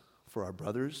lives for our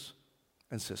brothers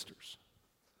and sisters.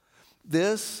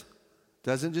 This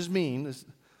doesn't just mean,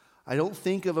 I don't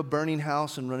think of a burning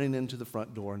house and running into the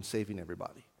front door and saving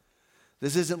everybody.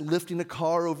 This isn't lifting a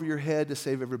car over your head to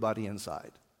save everybody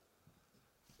inside.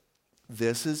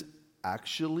 This is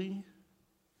actually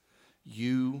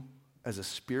you as a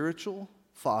spiritual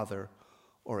father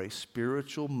or a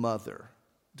spiritual mother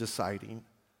deciding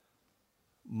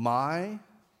my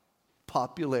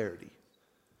popularity,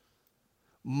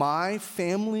 my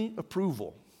family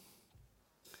approval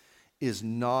is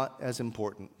not as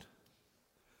important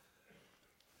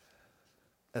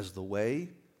as the way,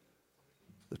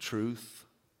 the truth,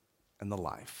 and the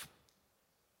life.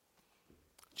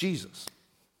 Jesus,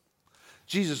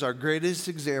 our greatest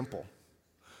example,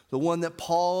 the one that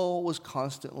Paul was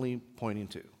constantly pointing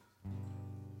to.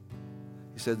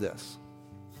 He said this,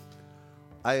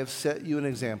 I have set you an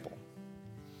example.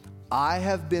 I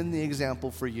have been the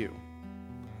example for you,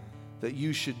 that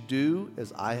you should do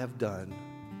as I have done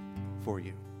for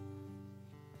you.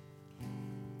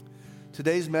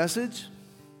 Today's message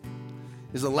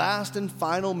is the last and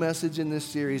final message in this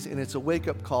series, and it's a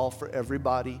wake-up call for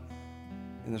everybody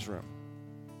in this room.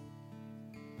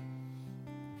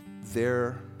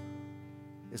 There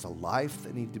is a life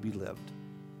that needs to be lived,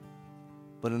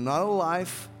 but not a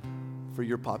life for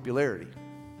your popularity.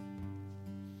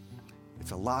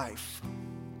 It's a life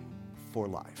for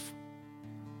life.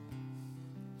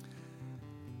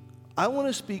 I want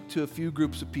to speak to a few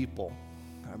groups of people.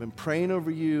 I've been praying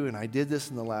over you, and I did this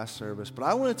in the last service, but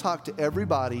I want to talk to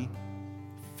everybody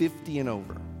 50 and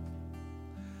over.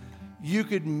 You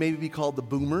could maybe be called the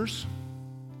boomers.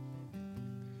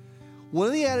 One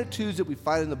of the attitudes that we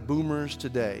find in the boomers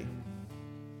today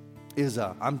is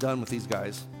I'm done with these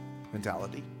guys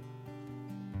mentality.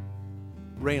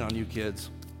 Rain on you kids.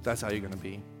 That's how you're going to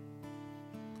be.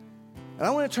 And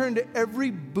I want to turn to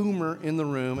every boomer in the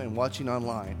room and watching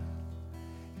online.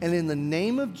 And in the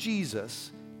name of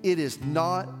Jesus, it is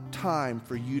not time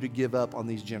for you to give up on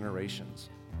these generations.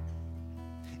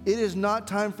 It is not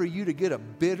time for you to get a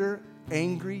bitter,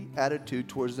 angry attitude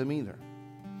towards them either.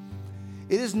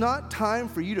 It is not time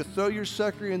for you to throw your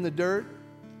sucker in the dirt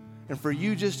and for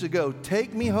you just to go,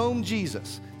 take me home,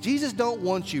 Jesus. Jesus don't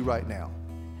want you right now.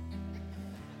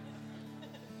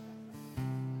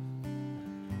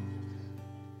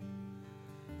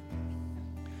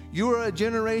 You are a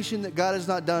generation that God is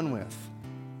not done with.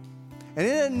 And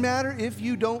it doesn't matter if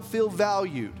you don't feel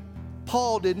valued.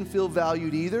 Paul didn't feel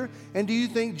valued either. And do you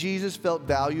think Jesus felt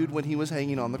valued when he was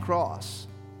hanging on the cross?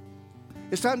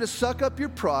 It's time to suck up your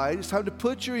pride. It's time to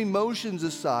put your emotions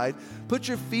aside. Put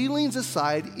your feelings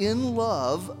aside in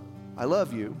love. I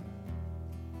love you.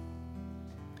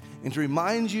 And to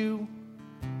remind you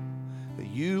that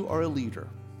you are a leader.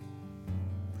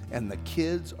 And the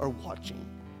kids are watching.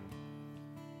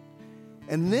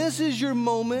 And this is your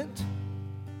moment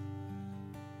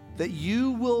that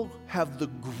you will have the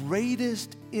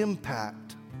greatest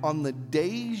impact on the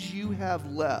days you have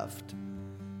left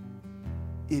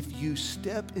if you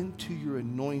step into your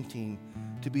anointing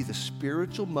to be the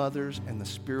spiritual mothers and the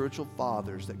spiritual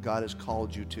fathers that God has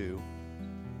called you to,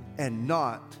 and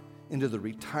not into the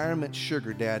retirement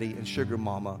sugar daddy and sugar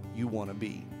mama you want to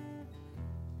be.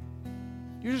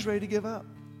 You're just ready to give up.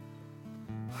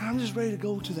 I'm just ready to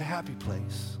go to the happy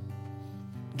place.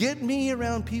 Get me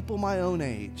around people my own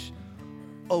age.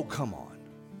 Oh, come on.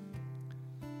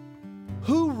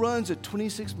 Who runs a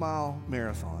 26-mile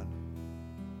marathon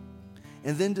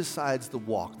and then decides to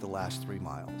walk the last 3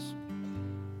 miles?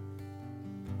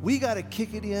 We got to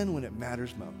kick it in when it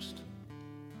matters most.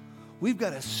 We've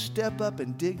got to step up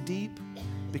and dig deep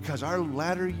because our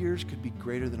latter years could be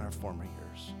greater than our former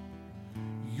years.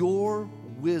 Your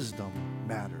wisdom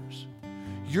matters.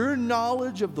 Your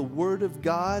knowledge of the Word of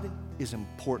God is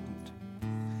important.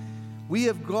 We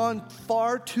have gone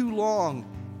far too long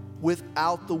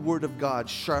without the Word of God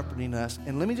sharpening us.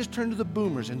 And let me just turn to the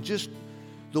boomers and just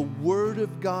the Word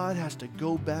of God has to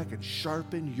go back and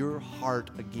sharpen your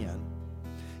heart again.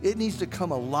 It needs to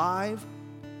come alive.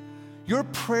 Your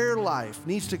prayer life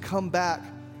needs to come back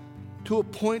to a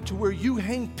point to where you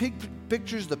hang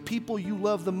pictures of the people you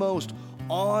love the most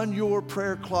on your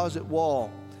prayer closet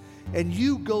wall. And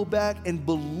you go back and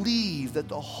believe that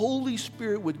the Holy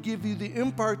Spirit would give you the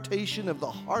impartation of the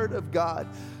heart of God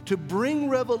to bring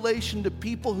revelation to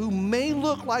people who may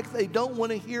look like they don't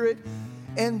want to hear it.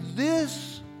 And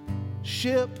this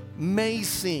ship may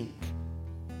sink,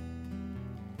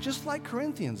 just like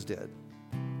Corinthians did.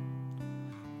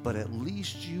 But at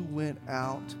least you went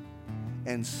out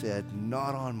and said,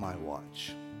 not on my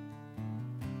watch.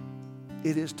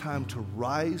 It is time to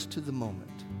rise to the moment.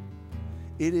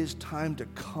 It is time to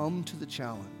come to the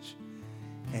challenge.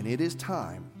 And it is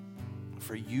time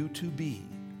for you to be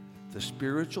the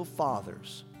spiritual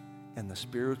fathers and the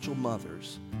spiritual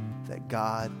mothers that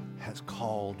God has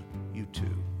called you to.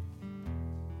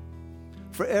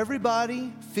 For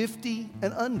everybody 50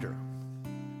 and under,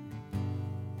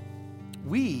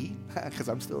 we, because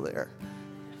I'm still there,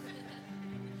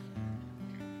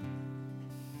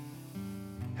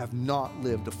 have not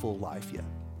lived a full life yet.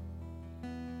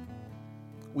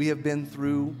 We have been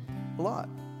through a lot.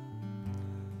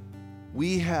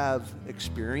 We have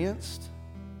experienced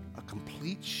a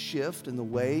complete shift in the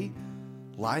way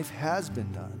life has been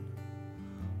done.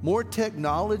 More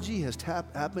technology has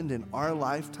happened in our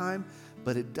lifetime,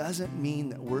 but it doesn't mean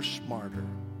that we're smarter.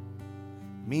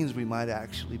 It means we might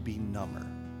actually be number.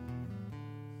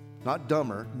 Not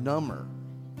dumber, number.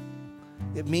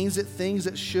 It means that things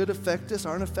that should affect us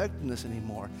aren't affecting us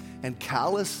anymore. And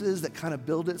calluses that kind of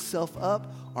build itself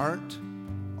up aren't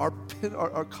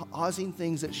are causing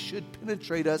things that should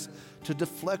penetrate us to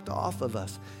deflect off of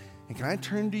us. And can I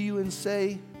turn to you and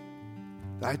say,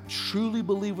 I truly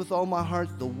believe with all my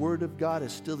heart the Word of God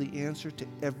is still the answer to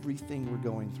everything we're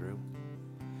going through.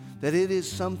 That it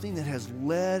is something that has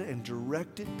led and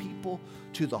directed people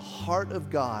to the heart of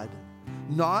God,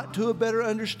 not to a better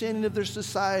understanding of their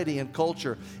society and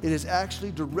culture. It has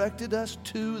actually directed us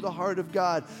to the heart of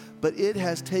God, but it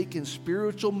has taken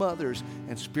spiritual mothers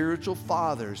and spiritual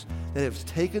fathers that have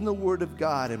taken the Word of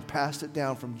God and passed it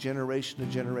down from generation to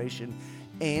generation,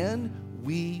 and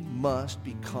we must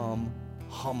become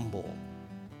humble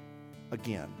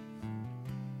again.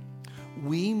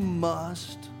 We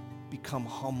must become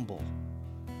humble,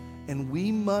 and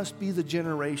we must be the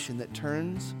generation that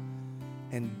turns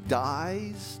and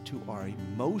dies to our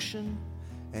emotion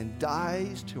and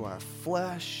dies to our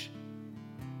flesh,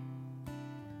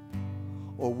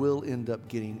 or we'll end up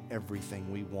getting everything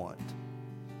we want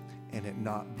and it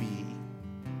not be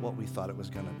what we thought it was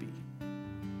going to be.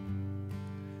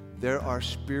 There are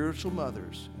spiritual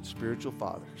mothers and spiritual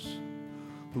fathers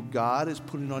who God is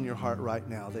putting on your heart right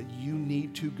now that you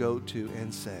need to go to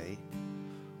and say,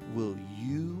 will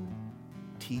you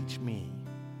teach me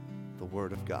the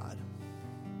Word of God?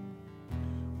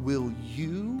 Will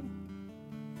you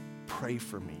pray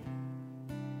for me?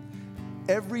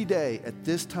 Every day at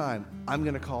this time, I'm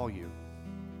going to call you.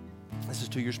 This is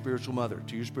to your spiritual mother,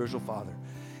 to your spiritual father.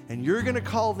 And you're going to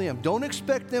call them. Don't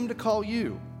expect them to call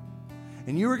you.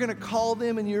 And you are going to call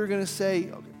them and you're going to say,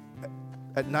 okay,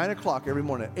 at 9 o'clock every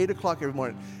morning, at 8 o'clock every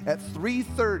morning, at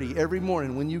 3:30 every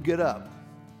morning when you get up.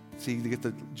 See, you get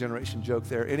the generation joke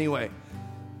there. Anyway,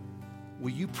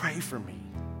 will you pray for me?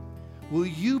 Will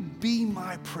you be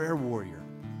my prayer warrior?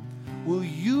 Will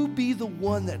you be the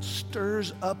one that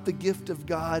stirs up the gift of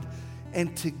God,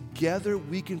 and together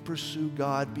we can pursue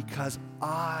God, because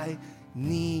I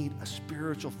need a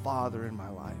spiritual father in my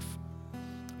life.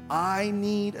 I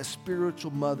need a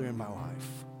spiritual mother in my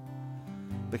life,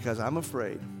 because I'm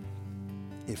afraid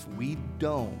if we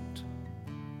don't,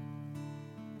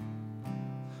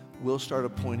 we'll start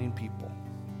appointing people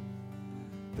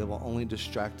that will only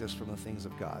distract us from the things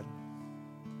of God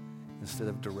instead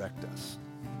of direct us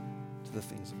to the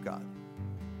things of God.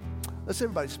 Let's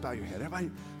everybody just bow your head.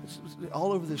 Everybody,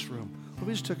 all over this room. Let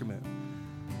me just take a minute.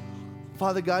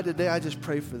 Father God, today I just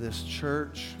pray for this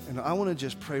church, and I want to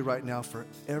just pray right now for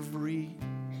every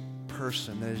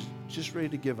person that is just ready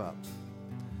to give up,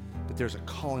 but there's a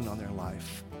calling on their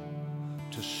life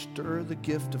to stir the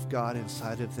gift of God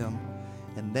inside of them,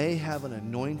 and they have an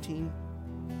anointing,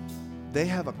 they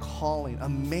have a calling, a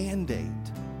mandate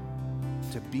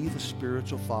to be the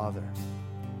spiritual father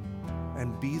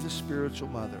and be the spiritual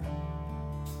mother,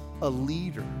 a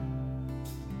leader.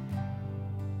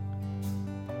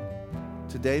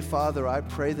 Today, Father, I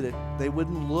pray that they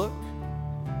wouldn't look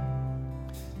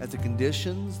at the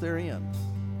conditions they're in,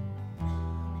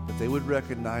 but they would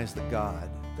recognize the God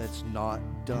that's not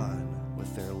done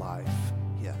with their life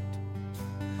yet.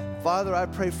 Father, I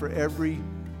pray for every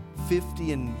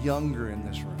 50 and younger in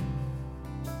this room,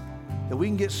 that we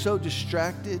can get so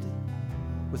distracted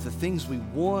with the things we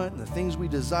want and the things we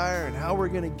desire and how we're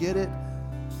going to get it.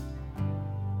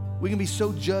 We can be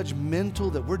so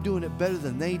judgmental that we're doing it better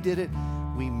than they did it.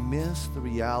 We miss the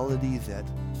reality that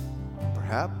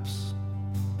perhaps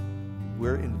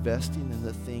we're investing in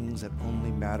the things that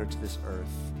only matter to this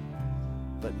earth,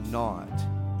 but not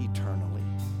eternally.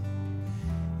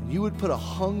 And you would put a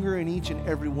hunger in each and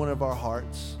every one of our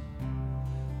hearts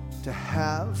to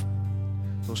have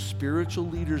those spiritual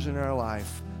leaders in our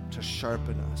life to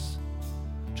sharpen us,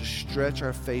 to stretch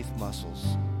our faith muscles,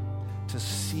 to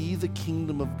see the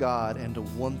kingdom of God and to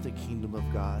want the kingdom of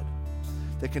God,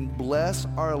 that can bless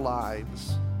our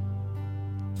lives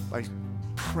by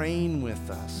praying with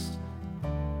us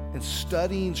and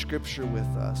studying Scripture with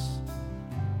us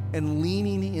and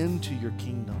leaning into your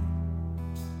kingdom.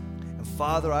 And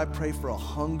Father, I pray for a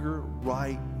hunger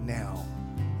right now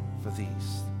for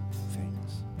these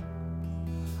things.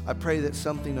 I pray that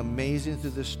something amazing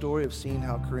through this story of seeing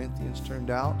how Corinthians turned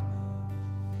out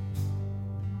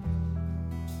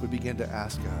would begin to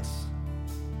ask us,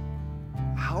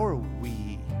 how are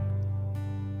we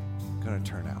going to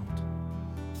turn out?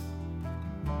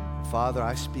 Father,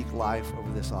 I speak life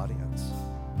over this audience.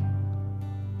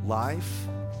 Life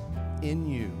in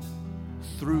you,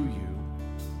 through you,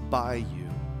 by you,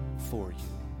 for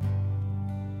you.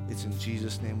 It's in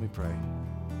Jesus' name we pray.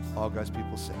 All God's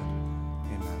people said,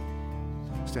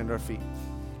 amen. Stand to our feet.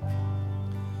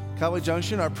 Cowboy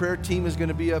Junction, our prayer team is going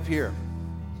to be up here.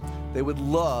 They would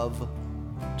love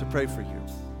to pray for you.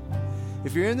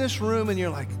 If you're in this room and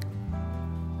you're like,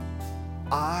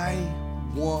 I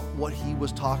want what he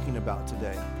was talking about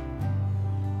today.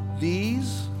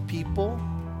 These people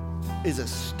is a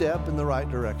step in the right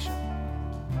direction.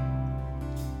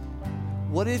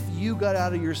 What if you got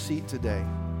out of your seat today,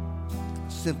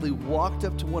 simply walked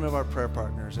up to one of our prayer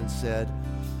partners and said,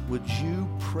 would you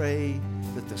pray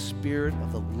that the Spirit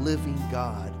of the living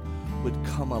God would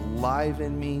come alive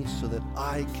in me so that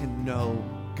I can know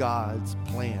God's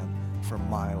plan for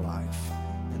my life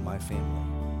and my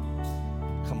family?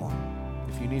 Come on.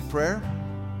 If you need prayer,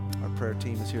 our prayer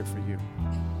team is here for you.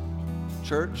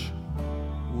 Church,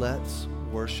 let's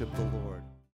worship the Lord.